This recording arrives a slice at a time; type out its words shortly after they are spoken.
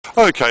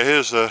Okay,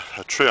 here's a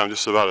tree I'm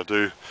just about to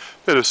do a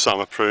bit of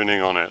summer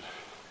pruning on it.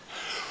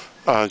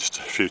 Just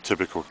a few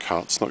typical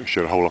cuts, not going to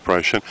show the whole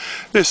operation.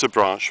 This is a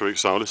branch, for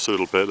example, this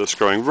little bit that's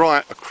growing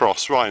right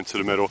across, right into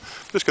the middle.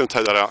 Just going to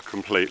take that out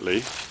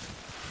completely.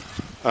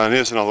 And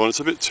here's another one. It's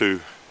a bit too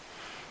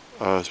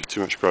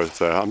much growth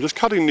there. I'm just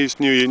cutting these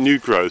new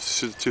growths.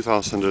 This is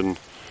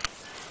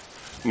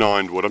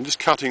 2009 wood. I'm just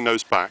cutting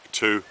those back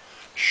to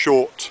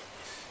short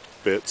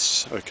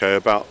bits. Okay,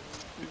 about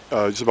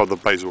just above the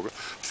basal,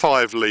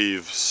 5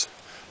 leaves.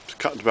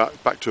 Cut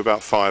back to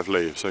about 5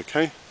 leaves.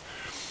 Okay.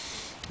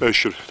 Those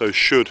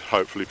should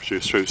hopefully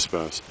produce fruit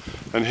spurs.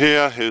 And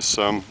here's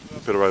a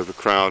bit of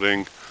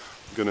overcrowding.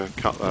 I'm going to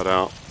cut that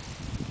out.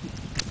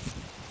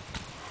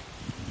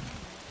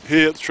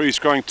 Here the tree's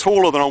growing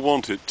taller than I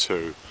want it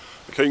to.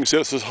 Okay, you can see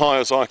that's as high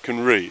as I can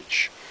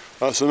reach.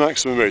 That's the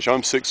maximum reach.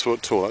 I'm 6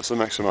 foot tall, that's the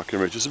maximum I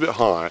can reach. It's a bit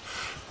high.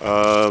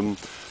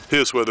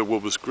 Here's where the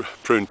wood was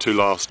pruned to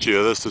last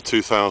year. There's the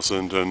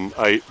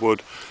 2008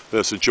 wood.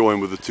 There's a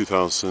join with the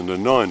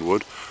 2009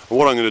 wood. And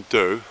what I'm going to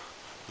do,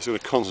 I'm going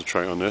to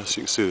concentrate on this.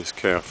 You can see this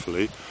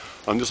carefully.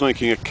 I'm just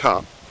making a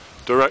cut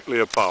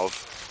directly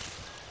above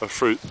a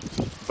fruit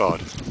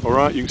bud.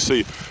 Alright, you can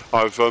see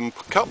I've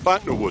cut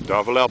back the wood.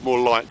 I've allowed more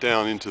light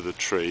down into the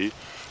tree,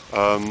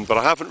 but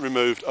I haven't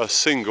removed a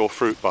single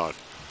fruit bud.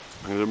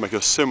 I'm going to make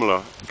a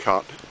similar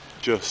cut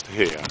just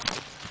here.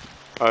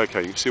 Okay,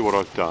 you can see what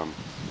I've done.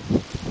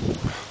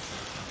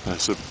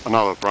 There's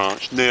another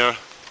branch near.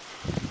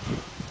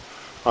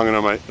 I'm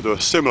going to do a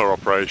similar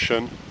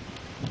operation.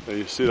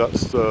 You see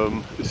that's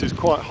this is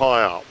quite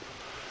high up.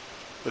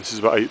 This is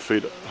about 8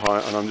 feet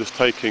high, and I'm just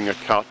taking a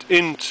cut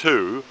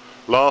into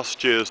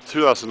last year's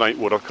 2008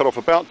 wood. I've cut off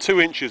about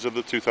 2 inches of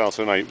the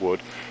 2008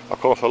 wood. I've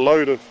cut off a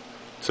load of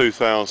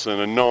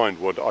 2009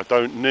 wood I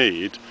don't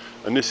need,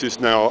 and this is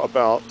now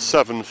about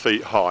 7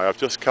 feet high. I've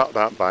just cut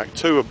that back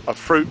to a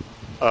fruit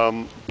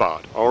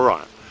bud.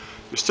 Alright,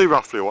 you see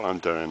roughly what I'm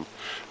doing.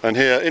 And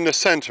here in the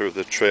centre of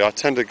the tree I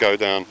tend to go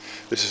down,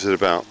 this is at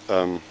about,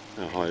 how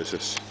high is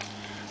this?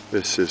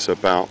 This is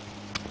about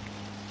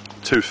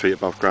 2 feet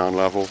above ground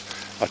level.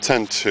 I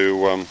tend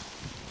to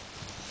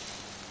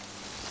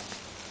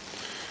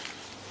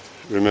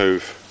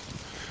remove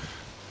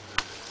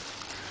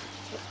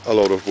a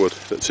lot of wood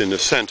that's in the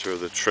centre of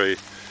the tree. It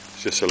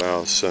just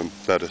allows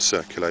better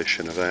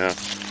circulation of air.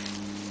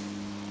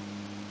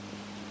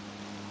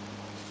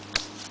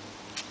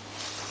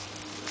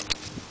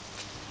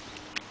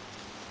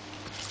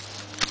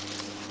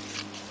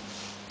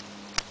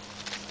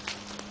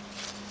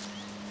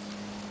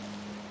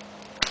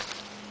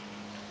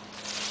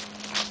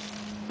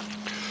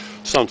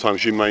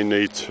 Sometimes you may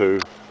need to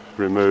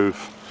remove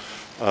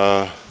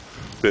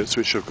bits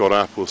which have got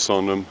apples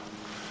on them.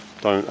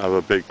 Don't have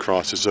a big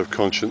crisis of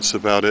conscience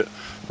about it.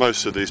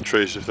 Most of these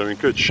trees, if they're in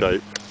good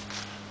shape,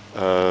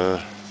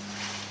 you'll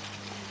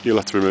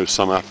have to remove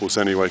some apples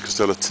anyway, because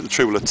the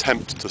tree will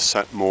attempt to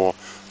set more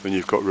than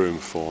you've got room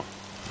for.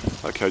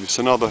 Okay, just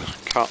another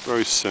cut,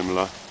 very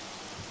similar.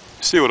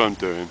 See what I'm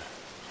doing?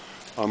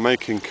 I'm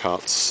making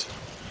cuts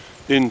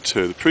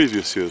into the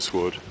previous year's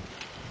wood.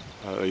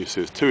 You see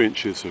it's 2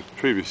 inches of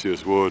previous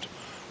year's wood,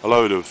 a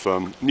load of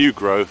new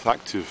growth,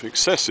 active,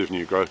 excessive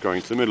new growth going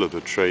into the middle of the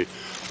tree.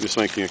 I'm just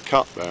making a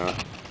cut there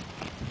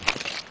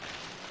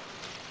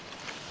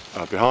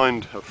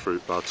behind a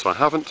fruit bud. So I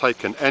haven't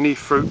taken any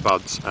fruit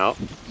buds out,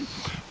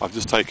 I've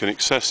just taken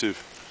excessive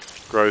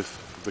growth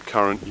of the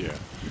current year.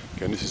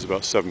 Again, this is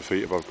about 7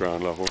 feet above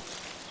ground level.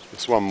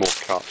 Just one more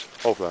cut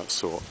of that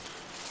sort.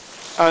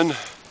 And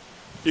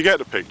you get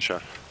the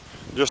picture.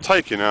 Just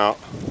taking out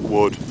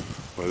wood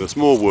where there's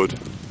more wood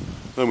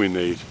than we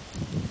need.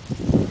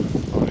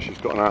 Oh, she's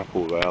got an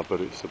apple there, but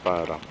it's a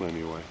bad apple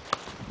anyway.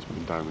 It's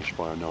been damaged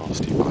by a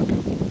nasty bug.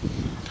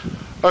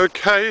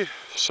 Okay,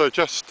 so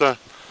just a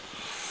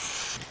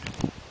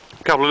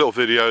couple of little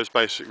videos,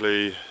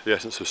 basically the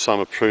essence of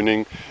summer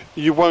pruning.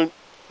 You won't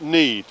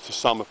need to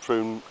summer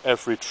prune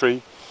every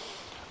tree,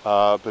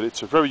 but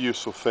it's a very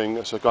useful thing.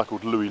 There's a guy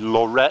called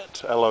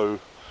Lorette,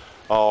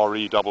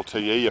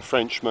 L-O-R-E-T-T-E, a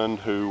Frenchman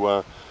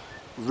who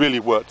really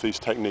worked these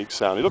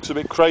techniques out. It looks a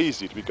bit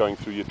crazy to be going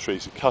through your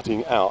trees and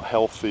cutting out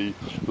healthy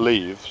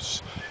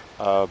leaves,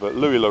 but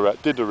Louis Lorette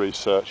did the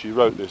research, he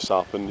wrote this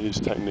up, and his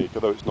technique,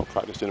 although it's not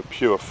practiced in a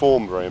pure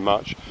form very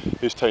much,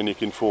 his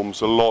technique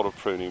informs a lot of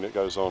pruning that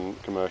goes on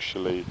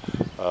commercially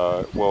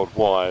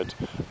worldwide,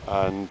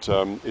 and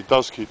it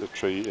does keep the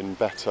tree in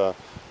better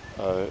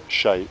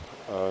shape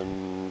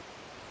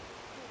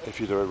if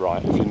you do it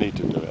right, if you need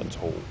to do it at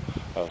all.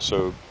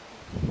 So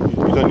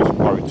you don't need to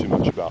worry too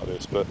much about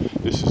this, but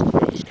this is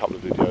just a couple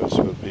of videos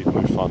for people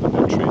who find that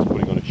their tree is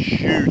putting on a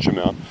huge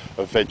amount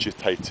of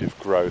vegetative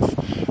growth,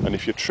 and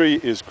if your tree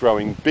is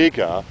growing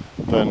bigger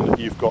than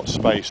you've got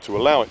space to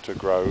allow it to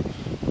grow,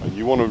 and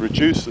you want to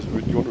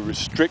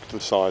restrict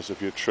the size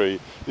of your tree,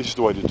 this is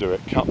the way to do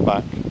it. Cut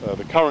back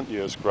the current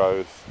year's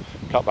growth,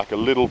 cut back a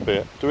little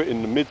bit, do it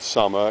in the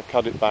midsummer,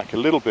 cut it back a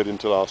little bit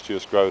into last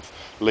year's growth,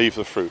 leave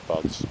the fruit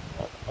buds.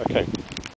 Okay.